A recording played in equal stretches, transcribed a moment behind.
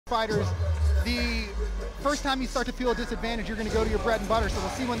fighters, the first time you start to feel a disadvantage, you're going to go to your bread and butter, so we'll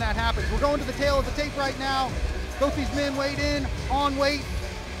see when that happens. We're going to the tail of the tape right now. Both these men weighed in, on weight,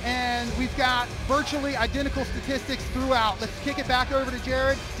 and we've got virtually identical statistics throughout. Let's kick it back over to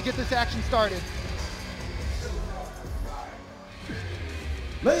Jared to get this action started.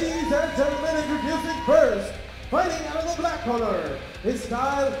 Ladies and gentlemen, introducing first, fighting out of the black corner, his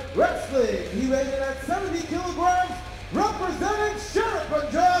style wrestling. He weighed in at 70 kilograms, representing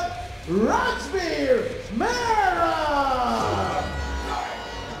Sher-E-Punjab, Rajbir Mehra.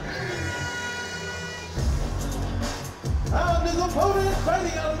 And his opponent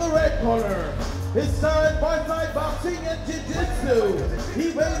fighting out of the red corner, his style by-side boxing and jiu-jitsu.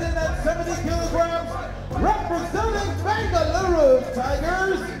 He weighed in at 70 kilograms, representing Bengaluru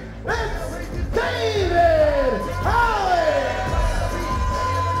Tigers, it's David Alex!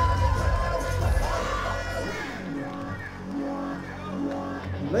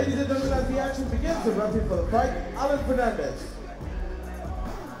 Ladies and gentlemen, as the action begins, the referee for the fight, Alan Fernandez.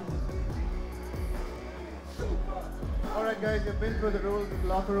 Alright guys, you've been through the rules of the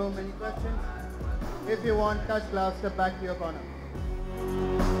locker room. Any questions? If you want, touch gloves, step back to your corner.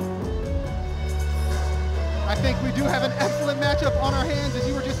 I think we do have an excellent matchup on our hands, as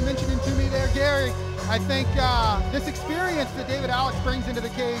you were just mentioning to me there, Gary. I think this experience that David Alex brings into the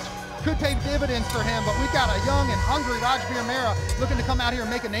cage could pay dividends for him, but we've got a young and hungry Rajbir Mehra looking to come out here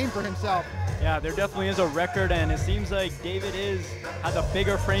and make a name for himself. Yeah, there definitely is a record, and it seems like David has a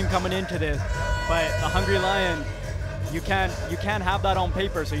bigger frame coming into this, but the Hungry Lion, you can't have that on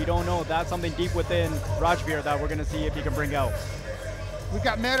paper, so you don't know. That's something deep within Rajbir that we're going to see if he can bring out. We've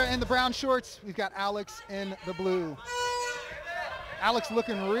got Mehra in the brown shorts. We've got Alex in the blue. Alex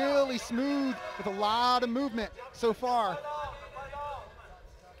looking really smooth with a lot of movement so far.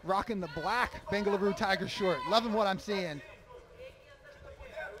 Rocking the black Bengaluru Tiger short. Loving what I'm seeing.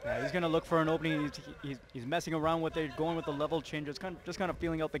 Yeah, he's going to look for an opening. He's messing around with it, going with the level changes, just kind of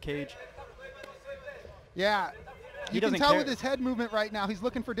feeling out the cage. Yeah. You can tell with his head movement right now, he's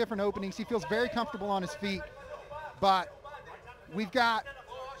looking for different openings. He feels very comfortable on his feet. But we've got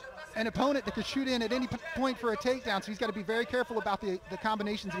an opponent that could shoot in at any point for a takedown, so he's got to be very careful about the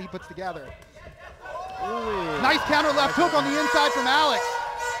combinations that he puts together. Ooh. Nice counter left hook on the inside from Alex.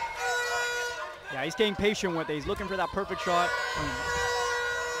 Yeah, he's staying patient with it. He's looking for that perfect shot.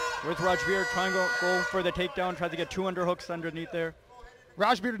 With Rajbir trying to go for the takedown, tries to get 2 underhooks underneath there.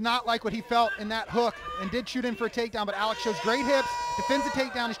 Rajbir did not like what he felt in that hook and did shoot in for a takedown, but Alex shows great hips, defends the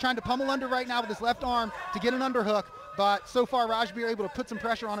takedown. He's trying to pummel under right now with his left arm to get an underhook, but so far Rajbir able to put some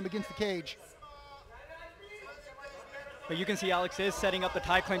pressure on him against the cage. But you can see Alex is setting up the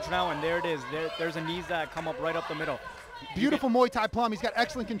tie clinch now, and there it is. There's a knees that come up right up the middle. Beautiful Muay Thai plum. He's got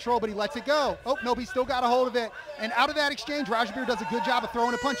excellent control, but he lets it go. Oh, nope, he's still got a hold of it. And out of that exchange, Rajbir does a good job of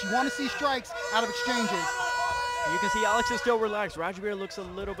throwing a punch. You want to see strikes out of exchanges. You can see Alex is still relaxed. Rajbir looks a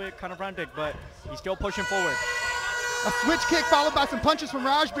little bit kind of frantic, but he's still pushing forward. A switch kick followed by some punches from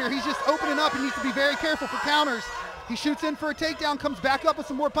Rajbir. He's just opening up and needs to be very careful for counters. He shoots in for a takedown, comes back up with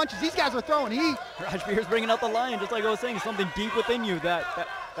some more punches. These guys are throwing heat. Rajbir's bringing out the lion, just like I was saying, something deep within you that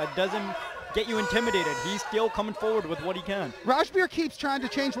doesn't get you intimidated. He's still coming forward with what he can. Rajbir keeps trying to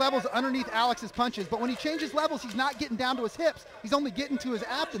change levels underneath Alex's punches, but when he changes levels, he's not getting down to his hips. He's only getting to his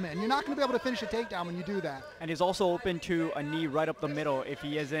abdomen. You're not going to be able to finish a takedown when you do that. And he's also open to a knee right up the middle if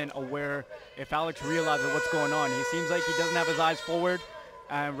he isn't aware, if Alex realizes what's going on. He seems like he doesn't have his eyes forward,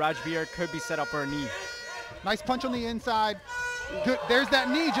 and Rajbir could be set up for a knee. Nice punch on the inside. Good. There's that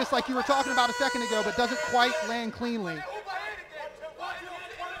knee, just like you were talking about a second ago, but doesn't quite land cleanly.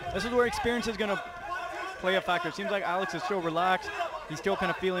 This is where experience is going to play a factor. It seems like Alex is still relaxed. He's still kind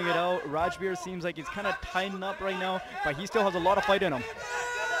of feeling it out. Rajbir seems like he's kind of tightening up right now, but he still has a lot of fight in him.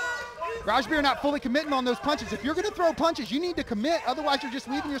 Rajbir not fully committing on those punches. If you're going to throw punches, you need to commit. Otherwise, you're just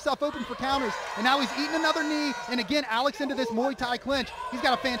leaving yourself open for counters. And now he's eating another knee. And again, Alex into this Muay Thai clinch. He's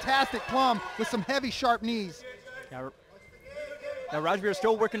got a fantastic plum with some heavy, sharp knees. Yeah. Now Rajbir is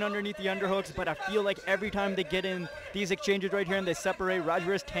still working underneath the underhooks, but I feel like every time they get in these exchanges right here and they separate,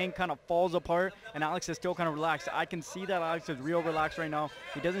 Rajbir's tank kind of falls apart, and Alex is still kind of relaxed. I can see that Alex is real relaxed right now.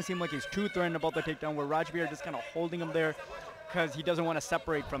 He doesn't seem like he's too threatened about the takedown, where Rajbir is just kind of holding him there because he doesn't want to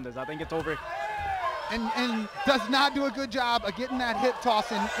separate from this. I think it's over. And does not do a good job of getting that hip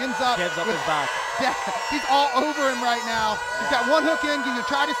toss and ends up. Gives up his back. Yeah, he's all over him right now. He's got one hook in, you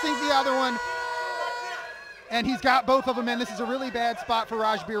try to sink the other one. And he's got both of them in. This is a really bad spot for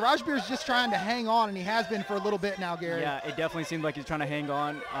Rajbir. Rajbir's just trying to hang on, and he has been for a little bit now, Gary. Yeah, it definitely seems like he's trying to hang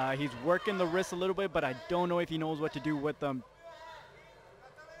on. He's working the wrists a little bit, but I don't know if he knows what to do with them.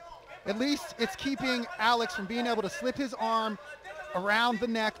 At least it's keeping Alex from being able to slip his arm around the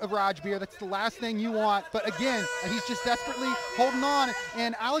neck of Rajbir. That's the last thing you want. But again, he's just desperately holding on.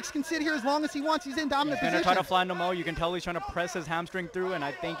 And Alex can sit here as long as he wants. He's in dominant position. He's going to try to flatten him out. You can tell he's trying to press his hamstring through, and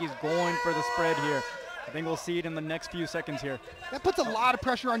I think he's going for the spread here. I think we'll see it in the next few seconds here. That puts a lot of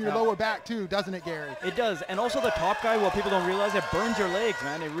pressure on your lower back too, doesn't it, Gary? It does, and also the top guy, what people don't realize, it burns your legs,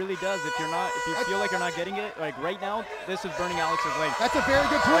 man. It really does. If you feel like you're not getting it, like right now, this is burning Alex's legs. That's a very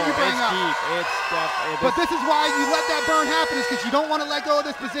good point you bring up. It's deep. But this is why you let that burn happen, is because you don't want to let go of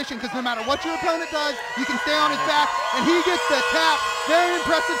this position, because no matter what your opponent does, you can stay on his back, and he gets the tap. Very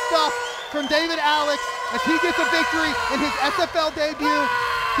impressive stuff from David Alex as he gets a victory in his SFL debut.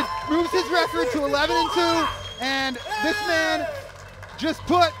 Moves his record to 11-2, and this man just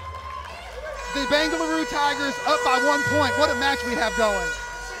put the Bengaluru Tigers up by 1 point. What a match we have going.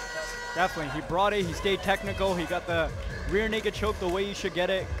 Definitely, he brought it, he stayed technical, he got the rear naked choke the way he should get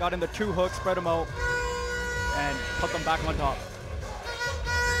it, got in the 2 hooks, spread them out, and put them back on top.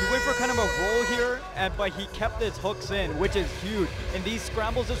 He went for kind of a roll here, but he kept his hooks in, which is huge. In these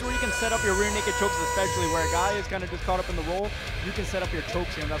scrambles, this is where you can set up your rear naked chokes, especially where a guy is kind of just caught up in the roll. You can set up your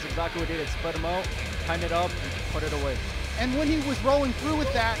chokes here, and that's exactly what he did. Spread them out, time it up, and put it away. And when he was rolling through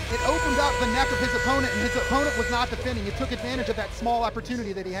with that, it opened up the neck of his opponent, and his opponent was not defending. It took advantage of that small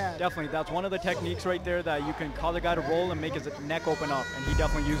opportunity that he had. Definitely, that's one of the techniques right there that you can call the guy to roll and make his neck open up, and he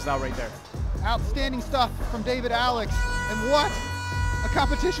definitely used that right there. Outstanding stuff from David Alex, and what a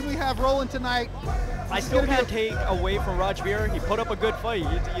competition we have rolling tonight. I still can't take away from Rajbir. He put up a good fight.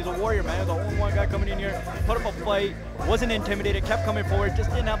 He's a warrior, man. The only one guy coming in here, put up a fight, wasn't intimidated, kept coming forward,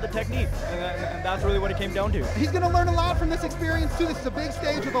 just didn't have the technique. And that's really what it came down to. He's going to learn a lot from this experience, too. This is a big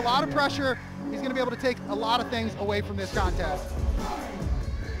stage with a lot of pressure. He's going to be able to take a lot of things away from this contest.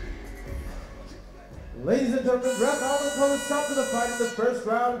 Ladies and gentlemen, ref Alvin call a stop to the fight in the first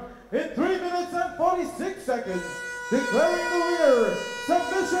round in 3 minutes and 46 seconds. Declaring the winner,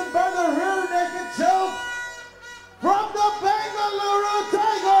 submission by the rear naked choke from the Bengaluru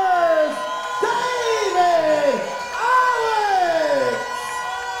Tigers, David Alex!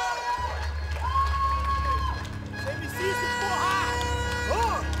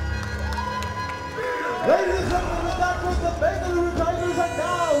 Ladies and gentlemen, with that was the Bengaluru Tigers are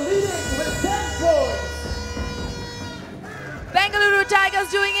now leading with 10 points. Bengaluru Tigers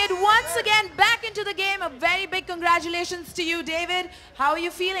doing it once again, back into the game. A very big congratulations to you, David. How are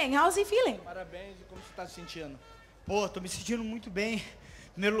you feeling? How's he feeling? Parabéns, e como você está se sentindo? Pô, tô me sentindo muito bem. Em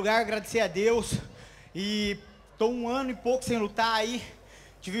primeiro lugar, agradecer a Deus. E tô 1 ano e pouco sem lutar aí.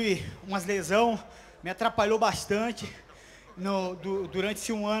 Tive umas lesões, me atrapalhou bastante. Durante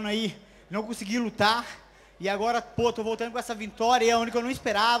esse 1 ano aí, não consegui lutar. E agora, pô, tô voltando com essa vitória. E é a única que eu não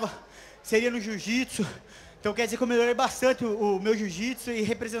esperava. Seria no jiu-jitsu. Então quer dizer que eu melhorei bastante o meu jiu-jitsu e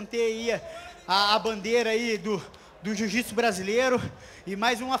representei aí a bandeira aí do jiu-jitsu brasileiro. E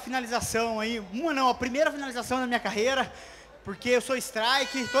mais uma finalização aí, a primeira finalização da minha carreira, porque eu sou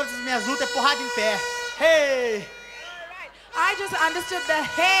strike, todas as minhas lutas é porrada em pé. Hey! I just understood the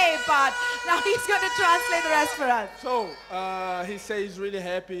hey part. Now he's going to translate the rest for us. So, he says he's really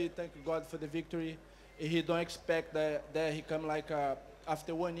happy, thank God for the victory. He don't expect that he come like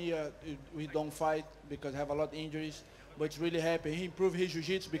after 1 year, we don't fight because have a lot of injuries, but he's really happy. He improved his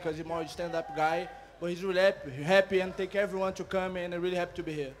jiu-jitsu because he's more stand-up guy, but he's really happy and take everyone to come and really happy to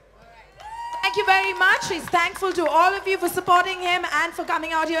be here. Thank you very much. He's thankful to all of you for supporting him and for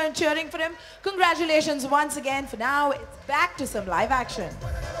coming out here and cheering for him. Congratulations once again. For now, it's back to some live action.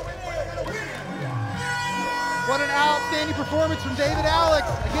 What an outstanding performance from David Alex.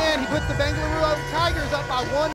 Again, he puts the Bengaluru Tigers up by 1.